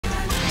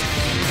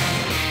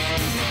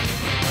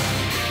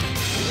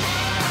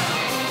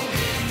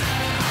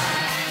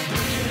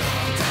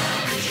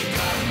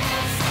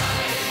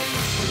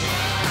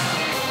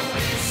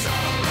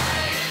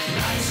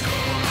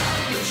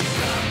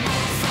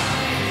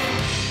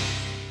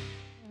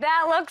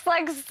looks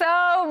like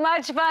so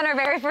much fun. Our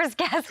very first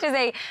guest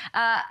is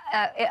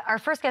our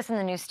first guest in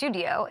the new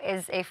studio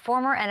is a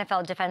former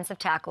NFL defensive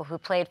tackle who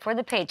played for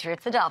the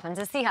Patriots, the Dolphins,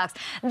 the Seahawks,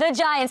 the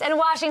Giants, and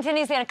Washington.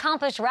 He's an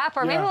accomplished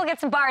rapper. Maybe we'll get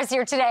some bars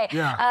here today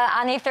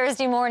on a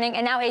Thursday morning.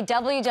 And now a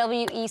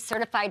WWE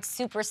certified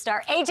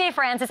superstar, AJ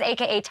Francis,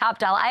 a.k.a. Top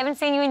Dolla. I haven't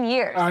seen you in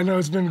years. I know,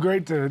 it's been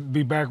great to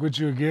be back with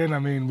you again. I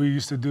mean, we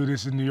used to do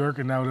this in New York,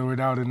 and now that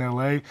we're out in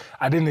L.A.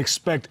 I didn't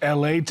expect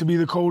L.A. to be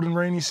the cold and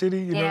rainy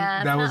city. You know?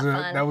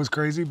 That was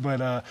crazy.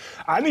 But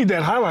I need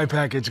that highlight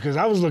package because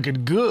I was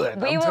looking good.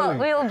 We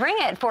will bring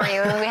it for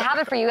you. We have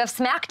it for you. You have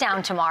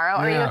SmackDown tomorrow.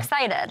 Are you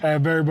excited?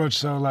 Very much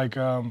so. Like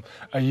a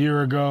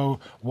year ago,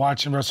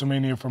 watching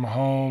WrestleMania from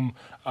home,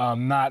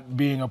 not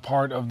being a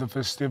part of the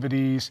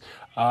festivities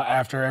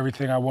after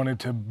everything I wanted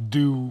to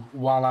do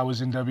while I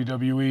was in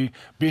WWE.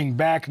 Being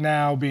back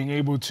now, being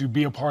able to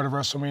be a part of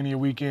WrestleMania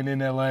weekend in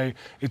LA,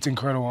 it's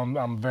incredible.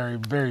 I'm very,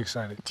 very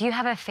excited. Do you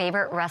have a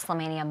favorite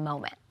WrestleMania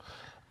moment?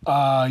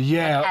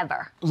 Yeah. Like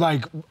ever?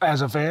 Like,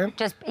 as a fan?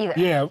 Just either.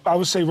 Yeah, I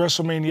would say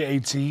WrestleMania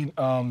 18,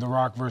 The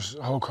Rock versus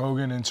Hulk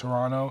Hogan in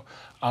Toronto.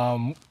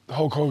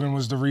 Hulk Hogan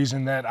was the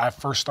reason that I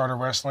first started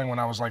wrestling when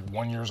I was like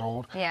 1 year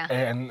old. Yeah.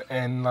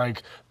 And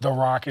like, The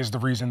Rock is the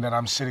reason that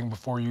I'm sitting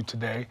before you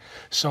today.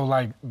 So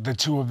like, the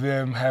two of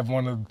them have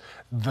one of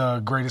the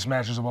greatest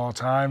matches of all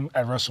time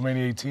at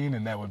WrestleMania 18,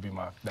 and that would be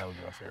my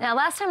favorite. Now,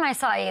 last time I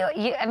saw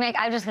you, I mean,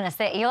 I'm just gonna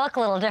say, you look a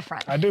little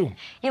different. I do.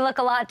 You look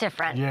a lot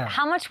different. Yeah.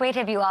 How much weight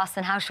have you lost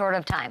in how short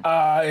of time?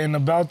 In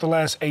about the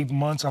last 8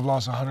 months, I've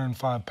lost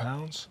 105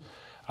 pounds.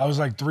 I was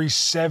like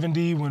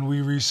 370 when we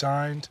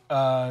re-signed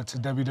to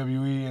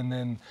WWE, and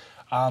then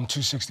I'm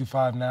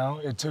 265 now.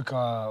 It took a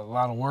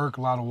lot of work,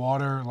 a lot of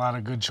water, a lot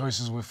of good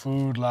choices with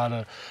food, a lot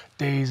of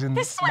days and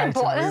This is nights.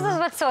 This is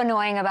what's so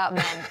annoying about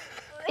men.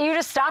 You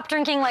just stop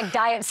drinking like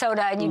diet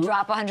soda and you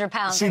drop 100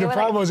 pounds. See, the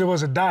problem was it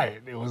was a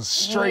diet. It was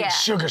straight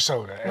sugar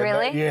soda.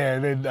 Really?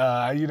 And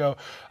then, you know,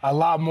 a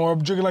lot more.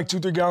 I'm drinking like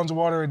 2-3 gallons of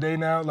water a day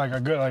now.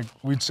 Like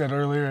we said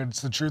earlier,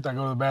 it's the truth. I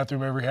go to the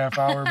bathroom every half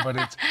hour,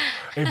 but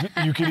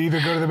if you could either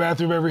go to the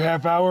bathroom every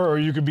half hour or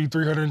you could be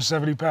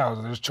 370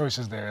 pounds. There's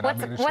choices there.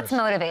 And what's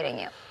motivating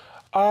you?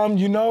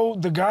 You know,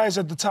 the guys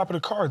at the top of the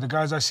card, the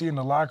guys I see in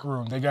the locker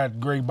room, they got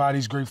great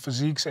bodies, great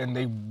physiques, and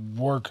they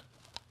work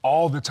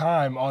all the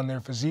time on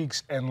their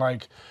physiques, and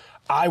like,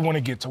 I want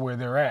to get to where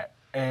they're at.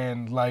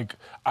 And like,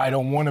 I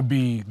don't want to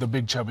be the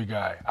big chubby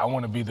guy. I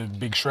want to be the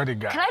big shredded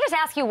guy. Can I just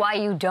ask you why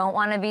you don't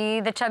want to be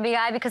the chubby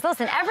guy? Because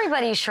listen,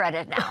 everybody's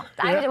shredded now.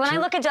 When I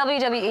look at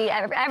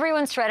WWE,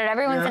 everyone's shredded,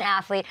 everyone's an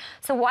athlete.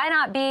 So why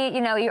not be,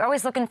 you know, you're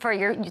always looking for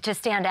to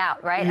stand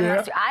out, right?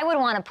 Yeah. I would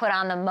want to put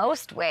on the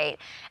most weight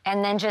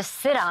and then just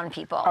sit on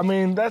people. I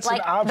mean, that's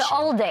like an option. the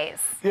old days.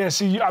 Yeah,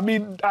 see, I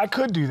mean, I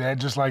could do that,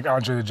 just like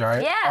Andre the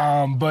Giant.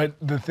 Yeah. But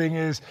the thing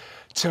is,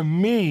 to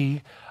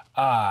me,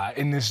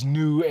 in this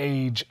new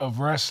age of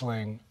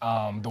wrestling,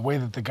 the way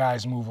that the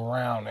guys move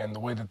around and the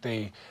way that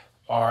they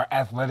are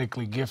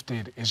athletically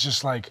gifted is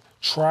just like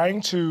trying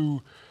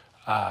to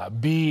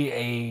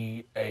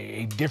be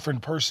a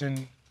different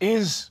person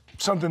is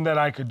something that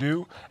I could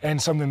do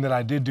and something that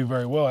I did do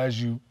very well, as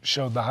you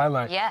showed the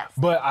highlight. Yes.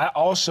 But I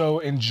also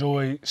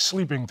enjoy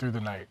sleeping through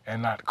the night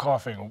and not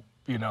coughing,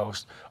 you know,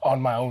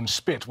 on my own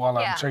spit while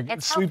I'm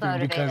sleeping,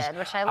 because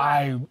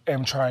I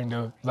am trying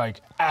to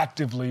like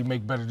actively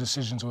make better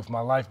decisions with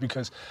my life,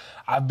 because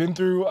I've been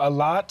through a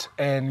lot,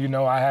 and you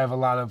know, I have a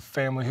lot of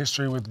family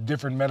history with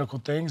different medical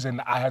things,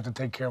 and I have to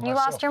take care of myself.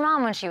 You lost your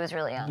mom when she was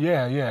really young.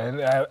 Yeah, yeah.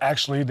 And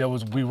actually,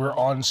 we were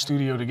on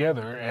studio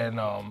together, and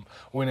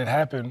when it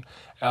happened,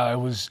 it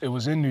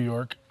was in New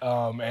York,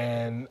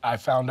 and I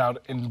found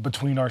out in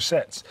between our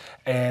sets,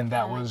 and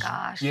that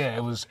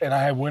it was, and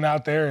I went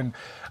out there and,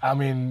 I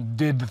mean,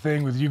 did the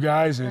thing with you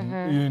guys,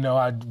 and you know,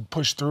 I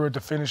pushed through it to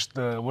finish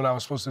what I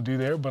was supposed to do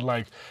there, but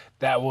like,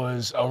 that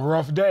was a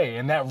rough day,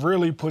 and that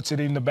really puts it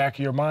in the back of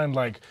your mind,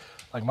 like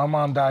my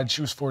mom died, she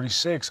was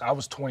 46, I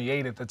was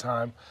 28 at the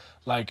time.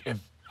 Like, if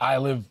I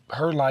live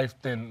her life,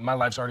 then my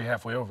life's already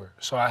halfway over.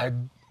 So I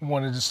had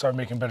wanted to start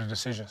making better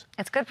decisions.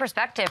 It's good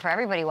perspective for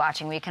everybody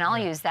watching. We can all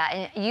use that.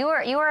 And you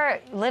are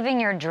living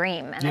your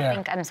dream, and I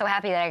think I'm so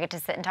happy that I get to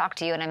sit and talk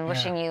to you. And I'm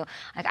wishing you,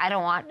 like, I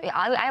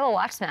will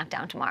watch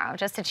SmackDown tomorrow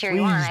just to cheer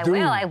you on.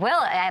 I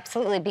will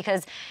absolutely,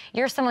 because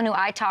you're someone who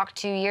I talked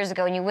to years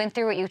ago, and you went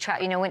through what you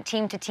tried. You know, went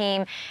team to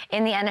team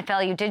in the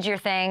NFL. You did your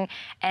thing,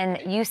 and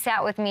you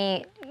sat with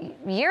me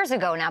years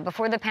ago now,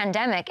 before the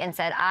pandemic, and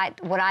said,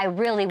 what I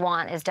really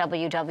want is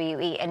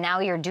WWE. And now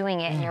you're doing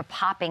it, and you're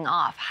popping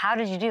off. How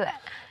did you do it?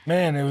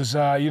 Man, it was,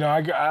 you know,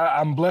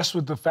 I'm blessed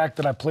with the fact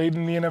that I played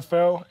in the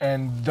NFL,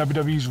 and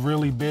WWE's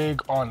really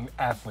big on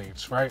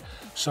athletes, right?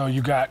 So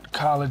you got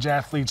college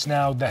athletes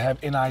now that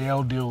have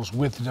NIL deals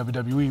with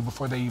WWE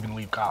before they even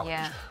leave college,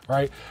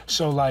 right?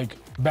 So like,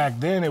 back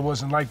then it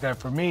wasn't like that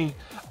for me.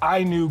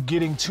 I knew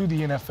getting to the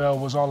NFL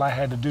was all I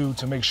had to do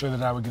to make sure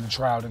that I would get a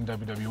tryout in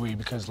WWE,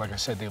 because like I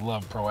said, they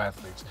love pro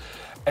athletes.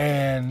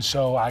 And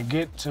so I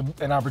get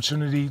an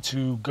opportunity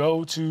to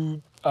go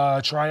to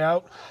try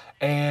out,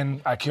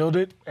 and I killed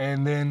it.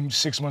 And then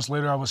 6 months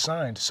later, I was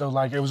signed. So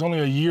like, it was only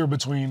a year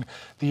between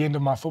the end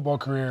of my football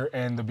career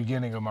and the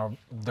beginning of my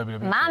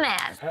WWE My career.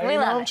 man, Hey, we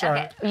love it.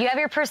 Trying. Okay, you have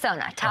your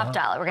persona, Top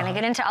Dollar. We're gonna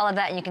get into all of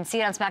that, and you can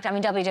see it on SmackDown. I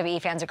mean,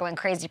 WWE fans are going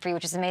crazy for you,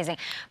 which is amazing.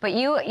 But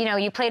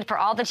you played for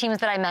all the teams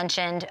that I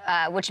mentioned,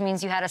 which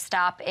means you had a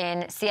stop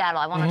in Seattle.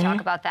 I want to talk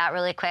about that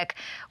really quick.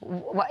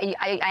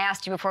 I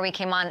asked you before we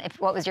came on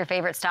what was your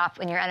favorite stop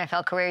in your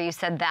NFL career. You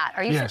said that.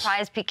 Are you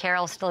surprised Pete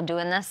Carroll's still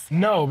doing this?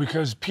 No,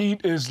 because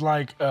Pete is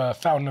like a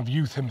fountain of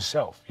youth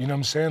himself. You know what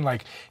I'm saying?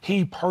 Like,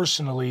 he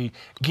personally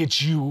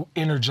gets you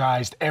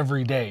energized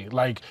every day.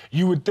 Like,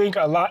 you would think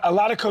a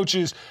lot of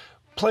coaches,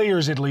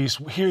 players at least,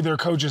 hear their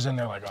coaches and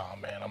they're like, oh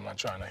man, I'm not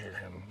trying to hear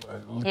him.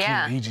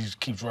 He just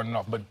keeps running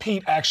off. But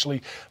Pete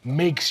actually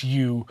makes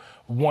you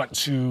want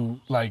to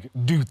like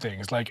do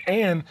things. Like,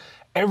 and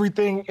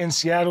everything in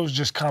Seattle is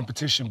just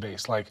competition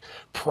based. Like,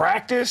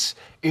 practice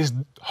is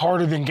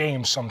harder than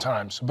games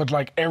sometimes, but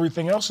like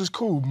everything else is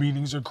cool.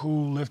 Meetings are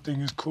cool, lifting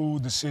is cool,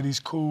 the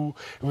city's cool.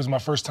 It was my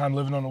first time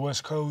living on the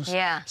West Coast.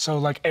 Yeah. So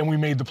like, and we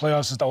made the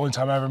playoffs. It's the only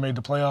time I ever made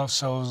the playoffs.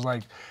 So it was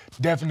like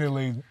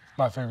definitely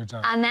my favorite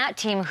time. On that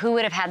team, who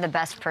would have had the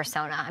best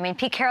persona? I mean,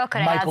 Pete Carroll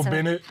could have had some... Michael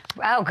Bennett.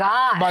 Oh,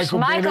 gosh. Michael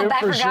Bennett, I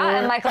for forgot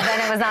sure. Michael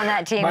Bennett was on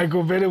that team.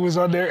 Michael Bennett was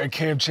on there, and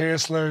Cam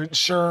Chancellor,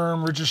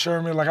 Richard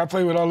Sherman. Like, I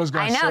played with all those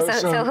guys. I know.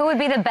 So who would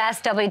be the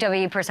best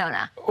WWE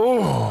persona?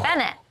 Ooh.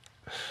 Bennett.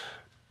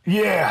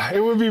 Yeah,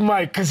 it would be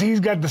Mike, because he's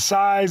got the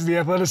size, the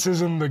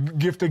athleticism, the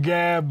gift of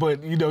gab,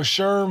 but, you know,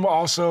 Sherm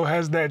also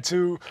has that,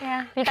 too.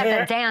 Yeah, you got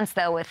that dance,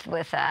 though, with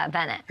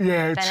Bennett.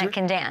 Yeah, Bennett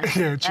can dance.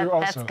 Yeah, true,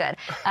 also. That's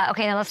good.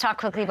 Okay, now let's talk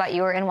quickly about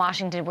you were in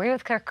Washington. Were you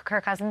with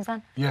Kirk Cousins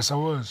then? Yes, I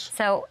was.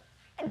 So,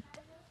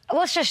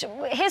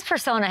 his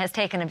persona has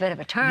taken a bit of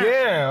a turn.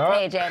 Yeah.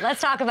 AJ,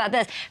 let's talk about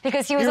this,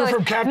 because he was You were always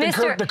from Captain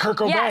Kirk to Kirk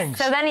O'Banks.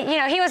 Yes, so then,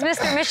 he was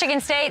Mr. Michigan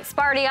State,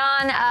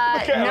 Sparty-on,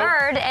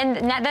 nerd, and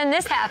then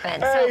this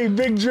happened. Hey,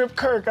 Big Drip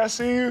Kirk, I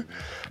see you.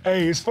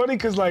 Hey, it's funny,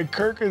 because, like,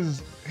 Kirk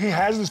he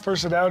has his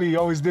personality. He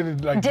always did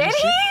it like Did DC.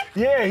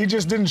 he? Yeah, he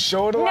just didn't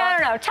show it a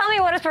lot. No. Tell me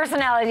what his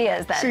personality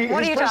is then. See,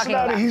 what are you talking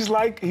about? He's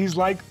like the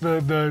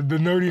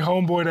nerdy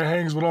homeboy that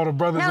hangs with all the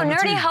brothers on the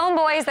team. No, nerdy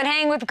homeboys that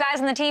hang with guys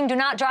on the team do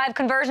not drive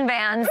conversion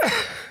vans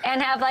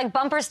and have like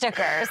bumper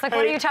stickers. Like,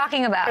 what are you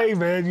talking about? Hey,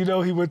 man,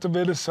 he went to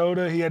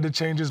Minnesota. He had to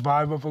change his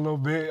vibe up a little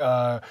bit.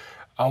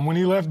 When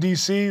he left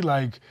DC,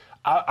 like,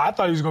 I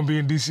thought he was going to be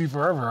in D.C.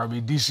 forever. I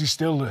mean, D.C.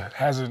 still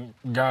hasn't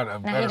got a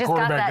better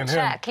quarterback than him.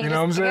 Check. You know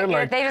what I'm saying?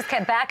 Like, they just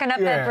kept backing up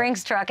that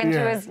Brinks truck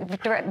into his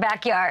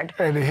backyard.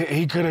 And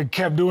he could have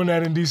kept doing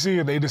that in D.C.,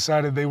 and they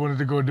decided they wanted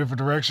to go a different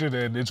direction,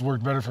 and it's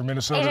worked better for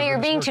Minnesota. AJ, you're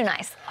being too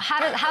nice.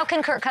 How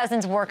can Kirk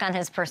Cousins work on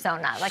his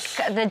persona? Like,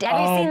 have you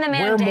seen the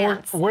man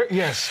dance?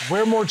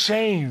 Wear more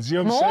chains.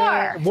 You know what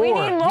I'm saying? We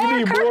need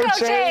more Kirk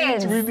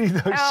chains. We need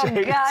those chains.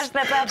 Oh, gosh,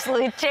 that's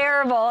absolutely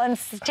terrible and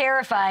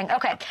terrifying.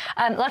 Okay,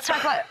 let's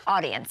talk about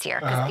audience here,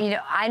 because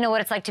I know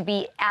what it's like to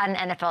be at an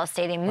NFL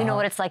stadium. You know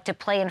what it's like to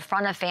play in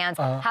front of fans.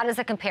 How does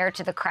it compare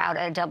to the crowd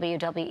at a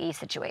WWE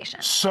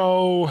situation?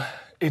 So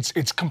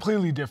it's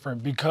completely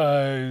different,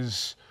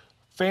 because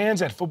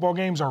fans at football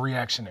games are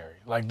reactionary.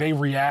 Like, they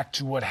react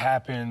to what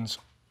happens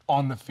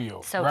on the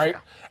field, right?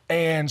 True.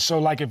 And so,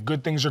 like, if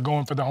good things are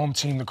going for the home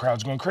team, the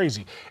crowd's going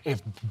crazy.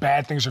 If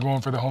bad things are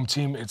going for the home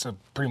team, it's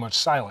pretty much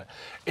silent.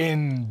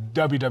 In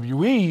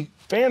WWE,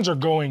 fans are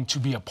going to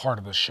be a part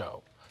of the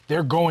show.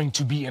 They're going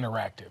to be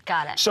interactive.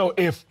 Got it. So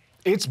if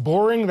it's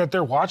boring that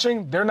they're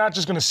watching, they're not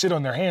just gonna sit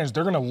on their hands.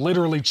 They're gonna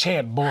literally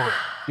chant boring.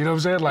 You know what I'm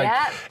saying? Like,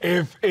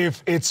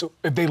 if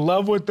they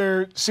love what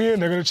they're seeing,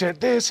 they're gonna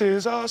chant, "This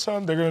is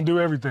awesome." They're gonna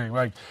do everything,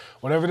 like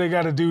whatever they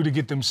gotta do to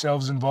get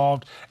themselves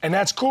involved. And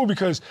that's cool,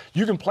 because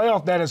you can play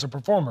off that as a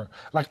performer.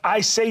 Like,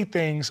 I say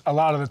things a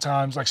lot of the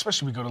times, like,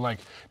 especially when we go to like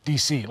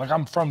DC. Like,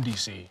 I'm from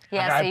DC.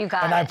 Yeah, like, so you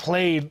got it. And I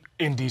played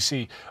in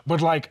DC,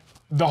 but like,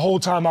 the whole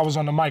time I was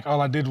on the mic,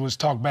 all I did was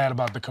talk bad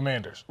about the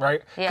Commanders,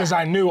 right? Because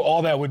I knew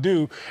all that would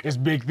do is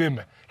make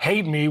them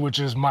hate me, which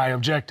is my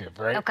objective,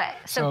 right? Okay,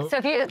 so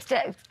if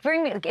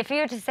you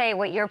had to say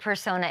what your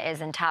persona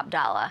is in Top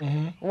Dollar,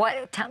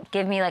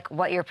 give me like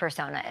what your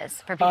persona is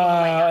for people who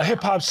might not know.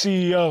 Hip hop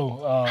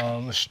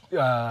CEO,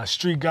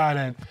 street guy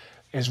that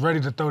is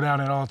ready to throw down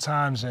at all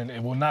times, and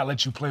it will not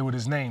let you play with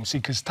his name. See,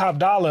 because Top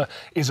Dollar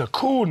is a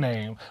cool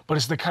name, but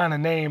it's the kind of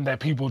name that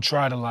people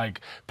try to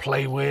like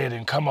play with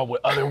and come up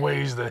with other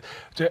ways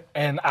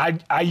and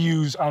I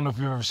use, I don't know if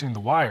you've ever seen The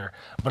Wire,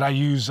 but I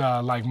use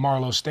like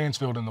Marlo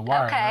Stansfield in The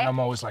Wire. Okay. And I'm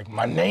always like,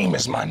 my name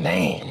is my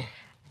name.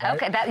 Right?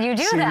 Okay, you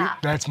do that.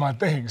 That's my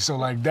thing. So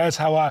like, that's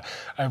how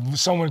if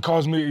someone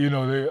calls me,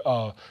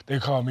 they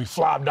call me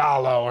Flop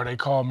Dollar, or they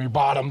call me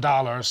Bottom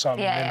Dollar or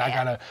something. I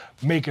gotta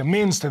make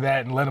amends to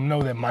that and let them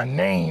know that my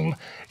name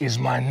is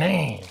my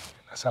name.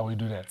 That's how we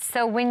do that.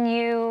 So when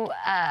you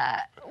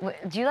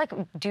do you like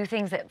do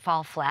things that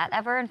fall flat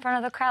ever in front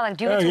of the crowd? Like,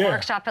 do you get to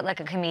workshop it like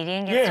a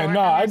comedian? Yeah,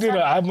 no, I did.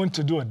 I went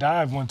to do a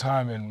dive one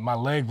time, and my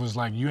leg was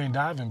like, "You ain't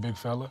diving, big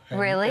fella." And,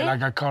 really? And I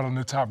got caught on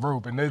the top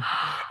rope, and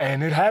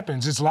it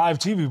happens. It's live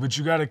TV, but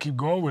you got to keep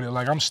going with it.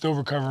 Like, I'm still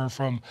recovering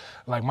from,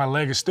 like, my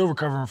leg is still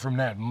recovering from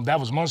that. That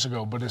was months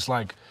ago, but it's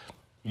like,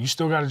 you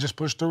still got to just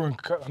push through. And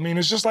I mean,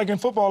 it's just like in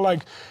football.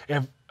 Like,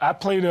 if I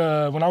played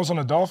when I was on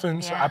the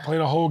Dolphins, I played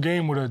a whole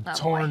game with a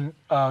torn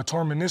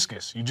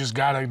meniscus. You just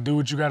got to do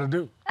what you got to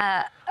do.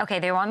 Okay,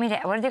 they want me to.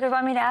 What do they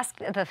want me to ask?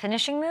 The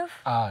finishing move?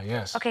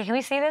 Yes. Okay, can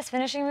we see this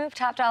finishing move?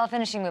 Top dollar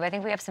finishing move. I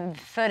think we have some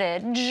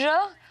footage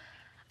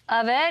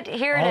of it.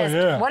 Here it is.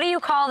 Yeah. What do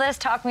you call this?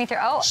 Talk me through.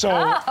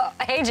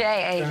 AJ.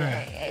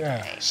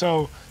 Yeah.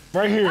 So.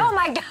 Right here. Oh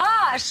my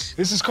gosh!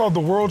 This is called the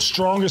world's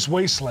strongest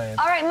wasteland.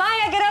 All right,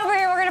 Maya, get over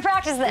here. We're gonna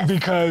practice this.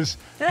 Because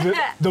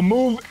the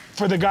move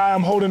for the guy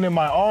I'm holding in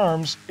my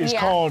arms is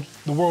called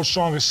the world's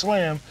strongest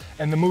slam,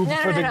 and the move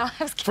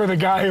for the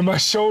guy in my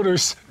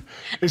shoulders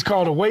is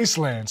called a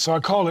wasteland. So I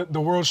call it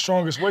the world's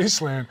strongest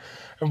wasteland.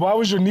 And why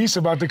was your niece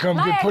about to come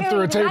get put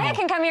through a table? Maya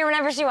can come here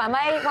whenever she wants.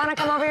 Maya, want to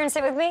come over here and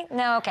sit with me?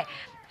 No, okay.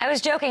 I was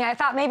joking. I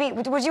thought maybe,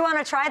 would you want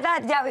to try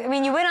that? Yeah, I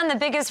mean, you went on the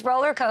biggest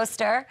roller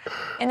coaster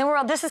in the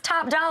world. This is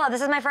top dollar.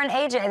 This is my friend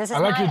AJ. This is I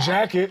like your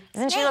jacket.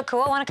 Doesn't she look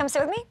cool? Want to come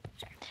sit with me?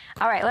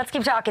 All right, let's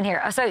keep talking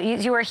here. So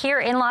you are here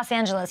in Los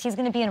Angeles. He's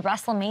going to be in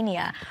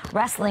WrestleMania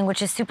wrestling,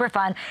 which is super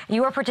fun.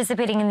 You are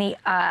participating in the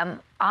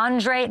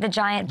Andre the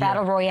Giant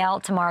Battle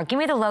Royale tomorrow. Give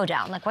me the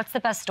lowdown. Like, what's the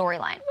best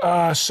storyline?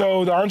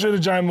 So the Andre the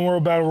Giant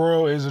Memorial Battle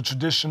Royal is a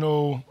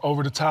traditional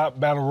over-the-top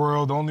battle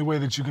royal. The only way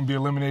that you can be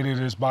eliminated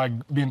is by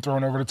being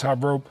thrown over the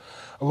top rope.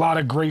 A lot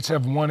of greats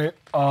have won it.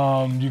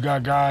 You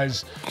got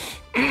guys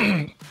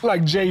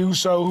like Jey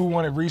Uso, who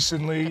won it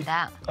recently. Look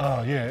at that.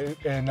 Oh, yeah,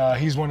 and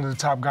he's one of the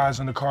top guys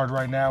on the card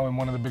right now and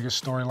one of the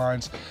biggest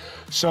storylines.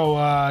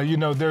 So, you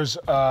know, there's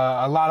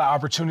a lot of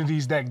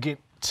opportunities that get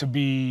to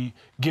be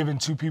given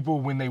to people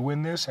when they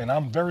win this, and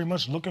I'm very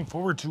much looking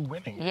forward to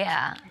winning.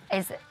 Yeah.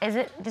 Is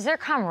there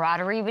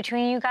camaraderie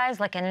between you guys,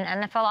 like in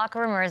an NFL locker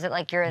room, or is it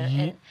like you're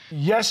in...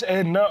 Yes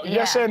and no. Yeah.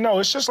 Yes and no.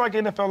 It's just like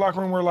NFL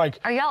locker room where, like...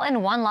 Are y'all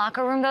in one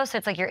locker room, though, so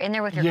it's like you're in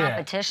there with your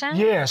competition?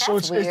 Yeah, That's so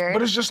it's weird.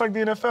 But it's just like the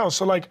NFL.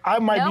 So, like, I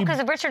might be... No, because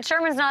if Richard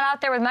Sherman's not out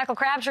there with Michael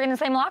Crabtree in the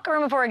same locker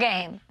room before a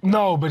game.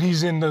 No, but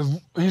he's in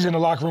the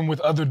locker room with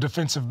other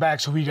defensive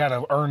backs who he got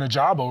to earn a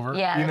job over.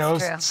 Yeah, you know?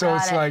 True. So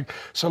it's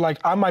like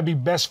I might be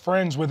best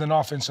friends with an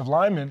offensive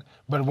lineman,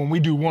 but when we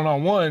do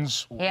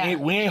one-on-ones, we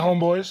ain't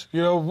homeboys.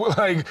 You know,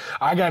 like,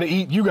 I gotta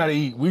eat, you gotta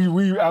eat.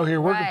 We out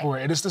here working for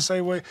it. And it's the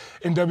same way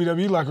in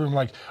WWE locker room.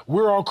 Like,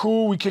 we're all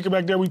cool, we kick it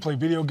back there, we play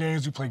video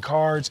games, we play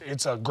cards.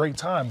 It's a great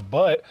time.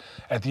 But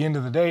at the end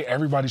of the day,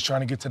 everybody's trying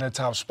to get to that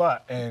top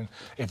spot. And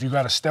if you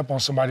gotta step on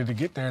somebody to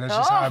get there, that's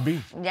just how it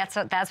be. That's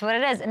what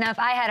it is. Now, if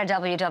I had a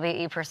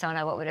WWE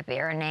persona, what would it be?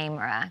 Or a name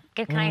or a...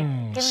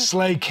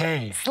 Slay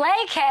K.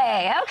 Slay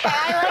K. Okay,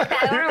 I like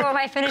that. I wonder what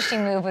my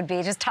finishing move would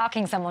be, just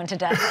talking someone to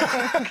death.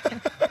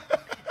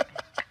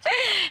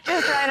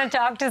 Just trying to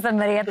talk to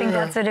somebody. I think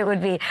that's what it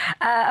would be.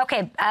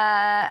 Okay,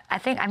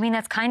 I mean,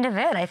 that's kind of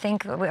it. I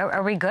think,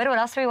 are we good? What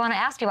else do we want to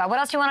ask you about? What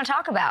else do you want to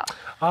talk about?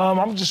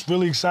 I'm just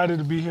really excited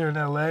to be here in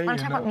LA. Want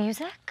to talk about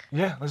music?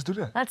 Yeah, let's do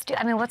that.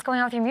 I mean, what's going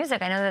on with your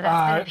music? I know that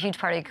that's been a huge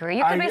part of your career.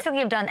 You could basically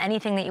have done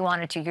anything that you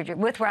wanted to. You're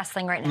with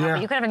wrestling right now,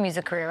 but you could have a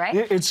music career, right?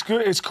 Yeah, it's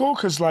good. It's cool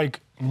because,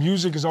 like,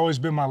 music has always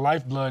been my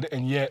lifeblood,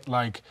 and yet,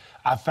 like,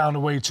 I found a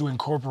way to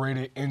incorporate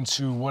it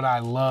into what I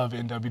love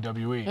in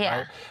WWE,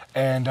 right?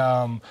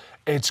 And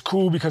it's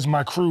cool because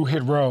my crew,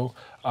 Hit Row,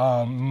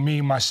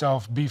 me,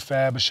 myself,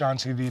 B-Fab,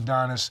 Ashanti, the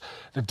Adonis,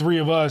 the three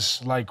of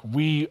us, like,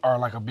 we are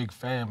like a big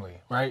family,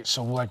 right?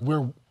 So, like,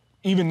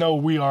 even though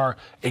we are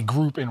a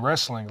group in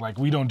wrestling, like,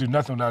 we don't do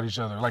nothing without each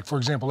other. Like, for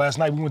example, last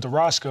night we went to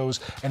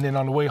Roscoe's, and then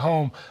on the way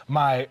home,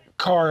 my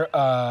car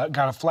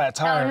got a flat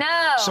tire. Oh,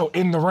 no. So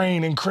in the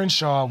rain in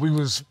Crenshaw, we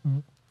was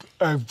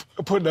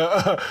putting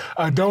a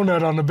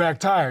donut on the back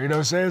tire, you know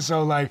what I'm saying?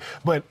 So, like,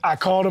 but I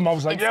called them, I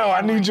was like, yo,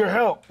 I need your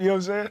help, you know what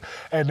I'm saying?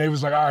 And they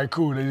was like, all right,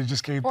 cool, they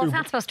just came through. Well, it's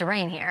not supposed to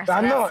rain here. So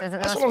I know,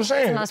 that's what I'm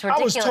saying. I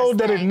was told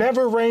that it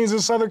never rains in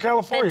Southern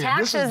California. The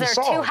taxes are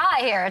too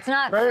high here. It's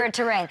not for it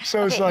to rain.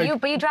 So it's like,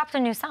 but you dropped a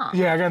new song.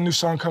 Yeah, I got a new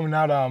song coming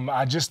out.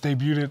 I just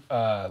debuted it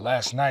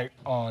last night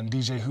on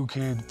DJ Who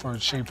Kid for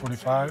Shade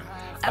 45.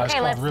 Okay,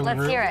 let's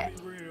hear it.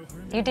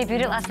 You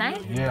debuted it last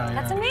night? Yeah.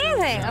 That's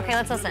amazing. Okay,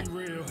 let's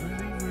listen.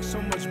 So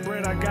much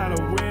bread, I got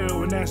a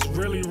will, and that's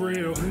really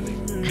real.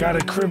 Got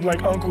a crib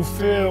like Uncle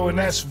Phil, and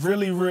that's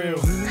really real.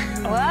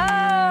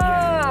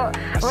 Whoa!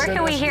 Where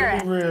can we hear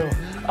it? Real.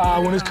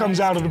 When it comes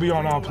out, it'll be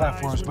on all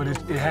platforms, but it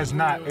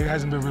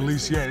hasn't been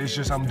released yet. It's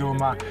just I'm doing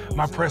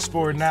my press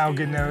for it now,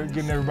 getting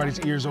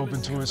everybody's ears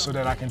open to it so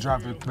that I can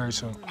drop it very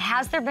soon.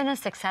 Has there been a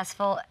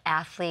successful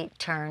athlete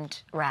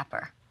turned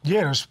rapper?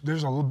 Yeah,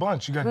 there's a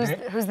bunch. You got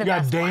who's the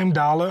best Dame one?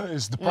 Dolla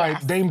is the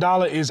Dame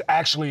Dolla is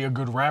actually a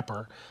good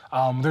rapper.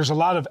 There's a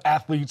lot of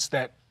athletes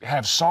that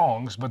have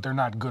songs, but they're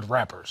not good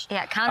rappers.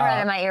 Yeah,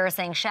 Conrad in my ear is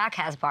saying Shaq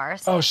has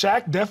bars. Oh,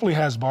 Shaq definitely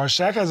has bars.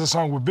 Shaq has a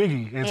song with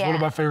Biggie. It's one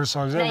of my favorite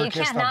songs ever. No, you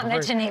can't not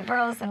mention Nate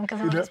Burleson because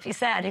it'll just be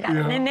sad.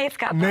 Nate's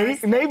got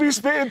bars. Nate be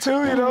spitting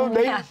too, you know.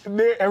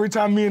 Nate, every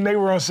time me and Nate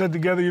were on set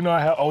together, you know,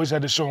 I always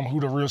had to show him who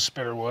the real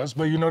spitter was.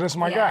 But, you know, that's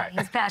my guy.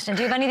 He's passionate.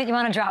 Do you have anything you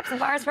want to drop some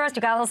bars for us?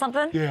 You got a little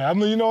something? Yeah, I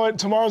mean, you know what?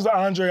 Tomorrow's the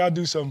Andre. I'll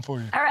do something for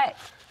you. All right.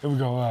 Here we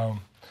go.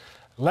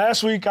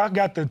 Last week, I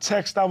got the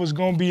text I was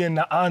going to be in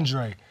the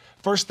Andre.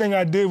 First thing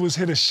I did was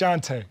hit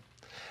Ashante.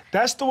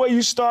 That's the way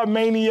you start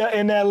Mania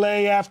in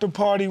LA, after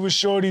party with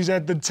shorties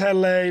at the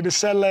tele. The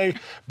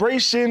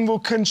celebration will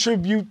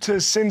contribute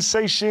to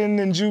sensation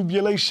and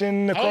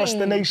jubilation across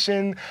the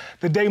nation.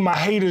 The day my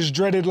haters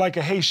dreaded like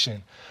a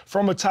Haitian.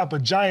 From atop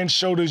of giant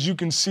shoulders, you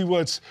can see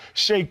what's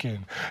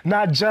shaking.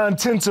 Not John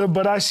Tinter,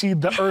 but I see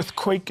the earth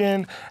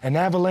quaking, an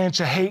avalanche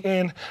of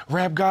hating,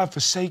 rap God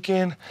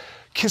forsaken.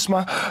 Kiss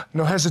my,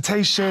 no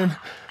hesitation.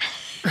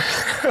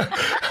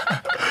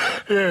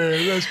 Yeah,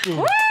 that's cool.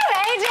 Woo,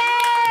 AJ!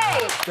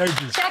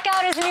 Thank you. Check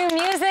out his new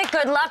music.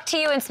 Good luck to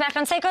you in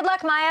SmackDown. Say good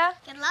luck, Maya.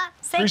 Good luck.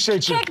 Say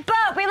Appreciate you. kick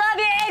butt. We love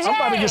you, AJ. I'm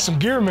about to get some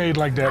gear made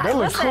like that. That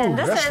looks cool.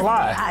 That's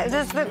fly.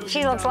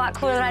 She looks a lot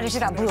cooler than I do. She's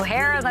got blue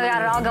hair. They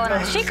got it all going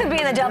on. She could be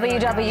in the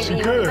WWE.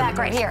 She could. Back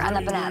right here on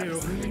the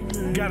Bananas.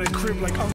 Got a crib like